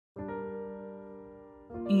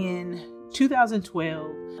In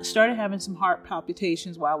 2012, I started having some heart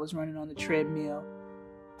palpitations while I was running on the treadmill.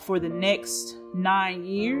 For the next 9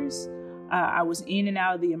 years, I was in and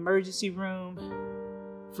out of the emergency room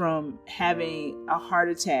from having a heart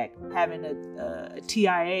attack, having a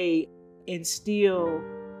TIA, and still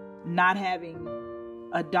not having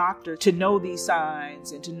a doctor to know these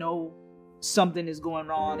signs and to know something is going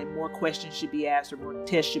on and more questions should be asked or more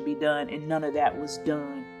tests should be done, and none of that was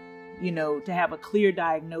done. You know, to have a clear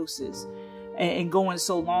diagnosis and going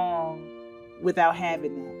so long without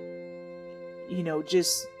having that, you know,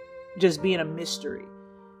 just being a mystery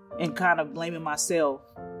and kind of blaming myself.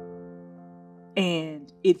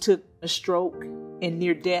 And it took a stroke and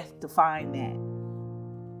near death to find that.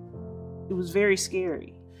 It was very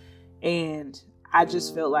scary. And I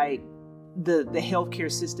just felt like the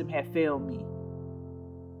healthcare system had failed me.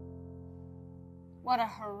 What a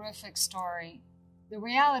horrific story. The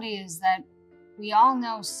reality is that we all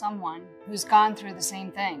know someone who's gone through the same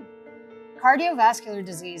thing. Cardiovascular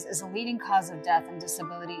disease is a leading cause of death and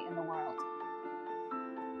disability in the world.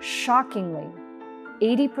 Shockingly,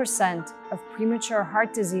 80% of premature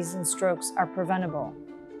heart disease and strokes are preventable.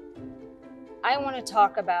 I want to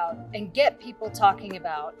talk about and get people talking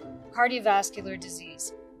about cardiovascular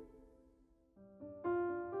disease.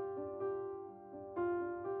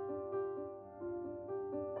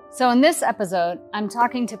 So in this episode, I'm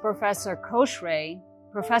talking to Professor Kausik Ray,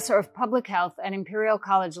 Professor of Public Health at Imperial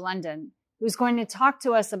College London, who's going to talk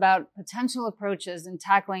to us about potential approaches in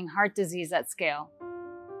tackling heart disease at scale.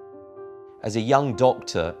 As a young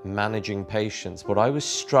doctor managing patients, what I was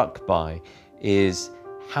struck by is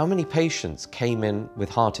how many patients came in with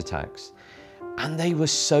heart attacks, and they were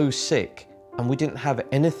so sick, and we didn't have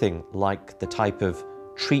anything like the type of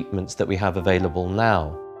treatments that we have available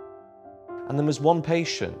now. And there was one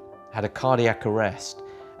patient had a cardiac arrest,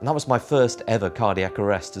 and that was my first ever cardiac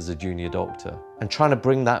arrest as a junior doctor. And trying to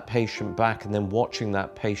bring that patient back and then watching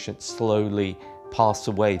that patient slowly pass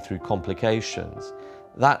away through complications,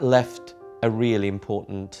 that left a really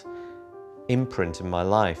important imprint in my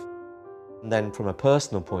life. And then from a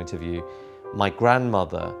personal point of view, my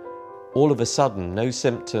grandmother, all of a sudden, no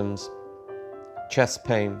symptoms, chest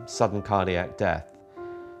pain, sudden cardiac death.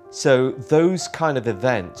 So those kind of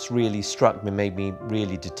events really struck me, made me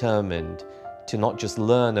really determined to not just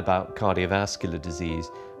learn about cardiovascular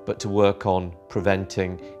disease, but to work on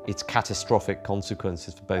preventing its catastrophic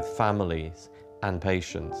consequences for both families and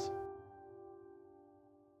patients.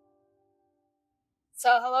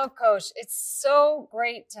 So hello, Coach. It's so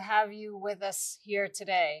great to have you with us here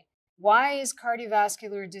today. Why is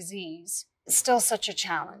cardiovascular disease still such a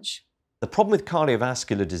challenge? The problem with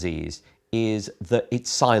cardiovascular disease is that it's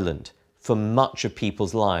silent for much of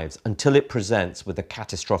people's lives until it presents with a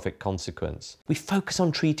catastrophic consequence. We focus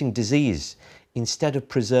on treating disease instead of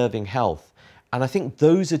preserving health. And I think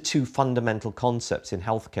those are two fundamental concepts in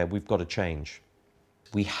healthcare we've got to change.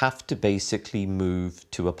 We have to basically move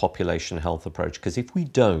to a population health approach, because if we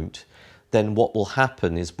don't, then what will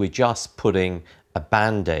happen is we're just putting a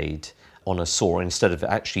band-aid on a sore instead of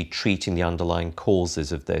actually treating the underlying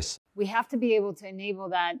causes of this. We have to be able to enable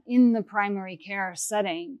that in the primary care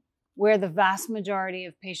setting where the vast majority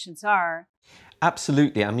of patients are.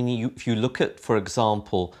 Absolutely. I mean, if you look at, for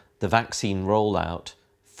example, the vaccine rollout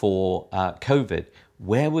for COVID,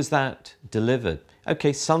 where was that delivered?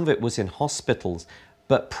 Okay, some of it was in hospitals,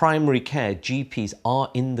 but primary care, GPs are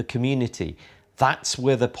in the community. That's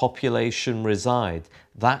where the population resides.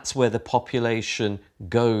 That's where the population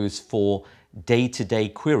goes for day-to-day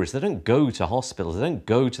queries. They don't go to hospitals. They don't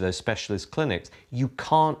go to those specialist clinics. You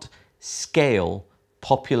can't scale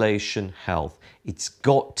population health. It's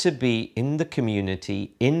got to be in the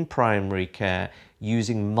community, in primary care,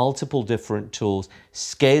 using multiple different tools,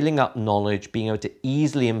 scaling up knowledge, being able to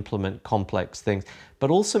easily implement complex things, but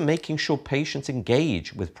also making sure patients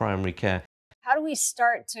engage with primary care. How do we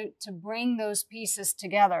start to bring those pieces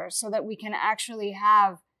together so that we can actually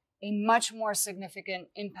have a much more significant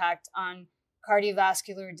impact on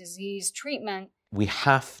cardiovascular disease treatment? We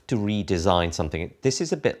have to redesign something. This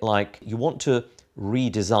is a bit like you want to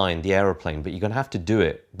redesign the aeroplane, but you're going to have to do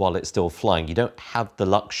it while it's still flying. You don't have the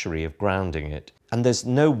luxury of grounding it. And there's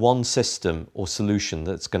no one system or solution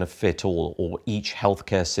that's going to fit all or each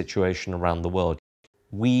healthcare situation around the world.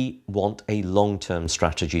 We want a long-term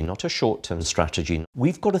strategy, not a short-term strategy.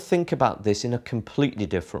 We've got to think about this in a completely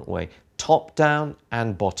different way, top-down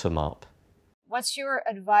and bottom-up. What's your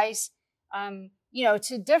advice,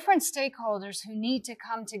 to different stakeholders who need to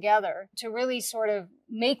come together to really sort of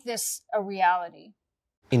make this a reality?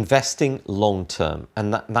 Investing long-term,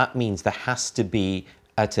 and that means there has to be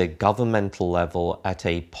at a governmental level, at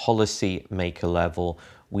a policy maker level,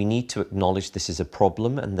 we need to acknowledge this is a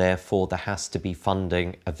problem, and therefore there has to be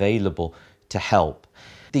funding available to help.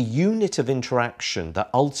 The unit of interaction that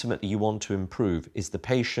ultimately you want to improve is the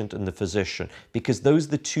patient and the physician, because those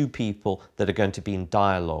are the two people that are going to be in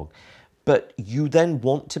dialogue. But you then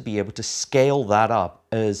want to be able to scale that up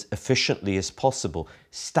as efficiently as possible,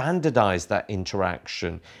 standardize that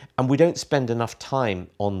interaction, and we don't spend enough time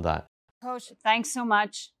on that. Coach, thanks so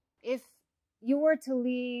much. If you were to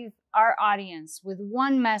leave our audience with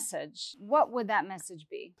one message, what would that message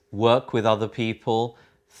be? Work with other people,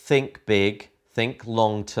 think big, think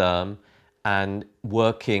long term, and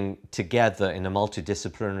working together in a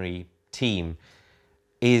multidisciplinary team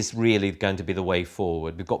is really going to be the way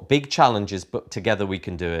forward. We've got big challenges, but together we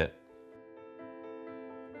can do it.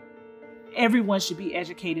 Everyone should be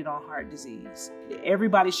educated on heart disease.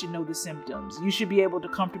 Everybody should know the symptoms. You should be able to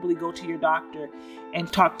comfortably go to your doctor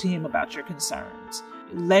and talk to him about your concerns.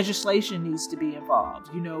 Legislation needs to be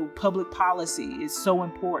involved. Public policy is so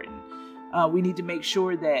important. We need to make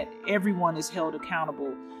sure that everyone is held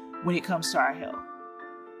accountable when it comes to our health.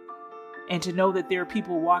 And to know that there are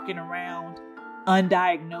people walking around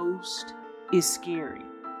undiagnosed is scary.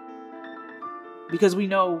 Because we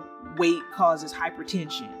know weight causes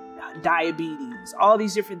hypertension, diabetes, all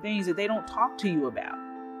these different things that they don't talk to you about.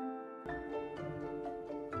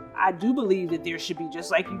 I do believe that there should be, just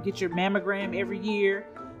like you get your mammogram every year,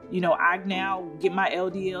 I now get my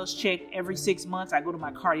LDLs checked every 6 months. I go to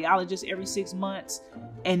my cardiologist every 6 months,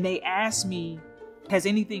 and they ask me, has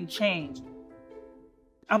anything changed?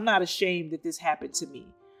 I'm not ashamed that this happened to me.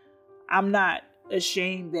 I'm not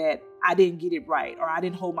ashamed that I didn't get it right, or I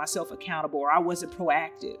didn't hold myself accountable, or I wasn't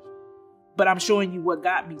proactive. But I'm showing you what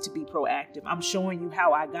got me to be proactive. I'm showing you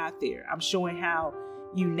how I got there. I'm showing how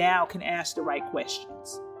you now can ask the right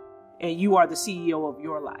questions. And you are the CEO of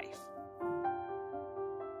your life.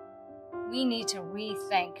 We need to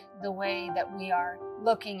rethink the way that we are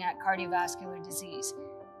looking at cardiovascular disease.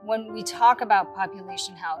 When we talk about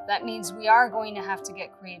population health, that means we are going to have to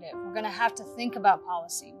get creative. We're going to have to think about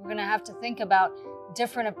policy. We're going to have to think about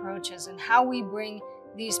different approaches and how we bring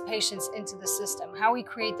these patients into the system, how we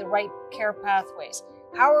create the right care pathways.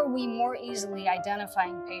 How are we more easily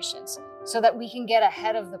identifying patients so that we can get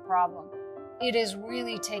ahead of the problem? It is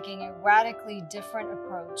really taking a radically different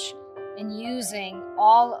approach and using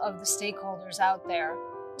all of the stakeholders out there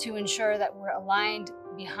to ensure that we're aligned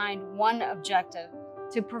behind one objective.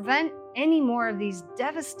 To prevent any more of these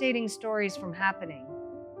devastating stories from happening,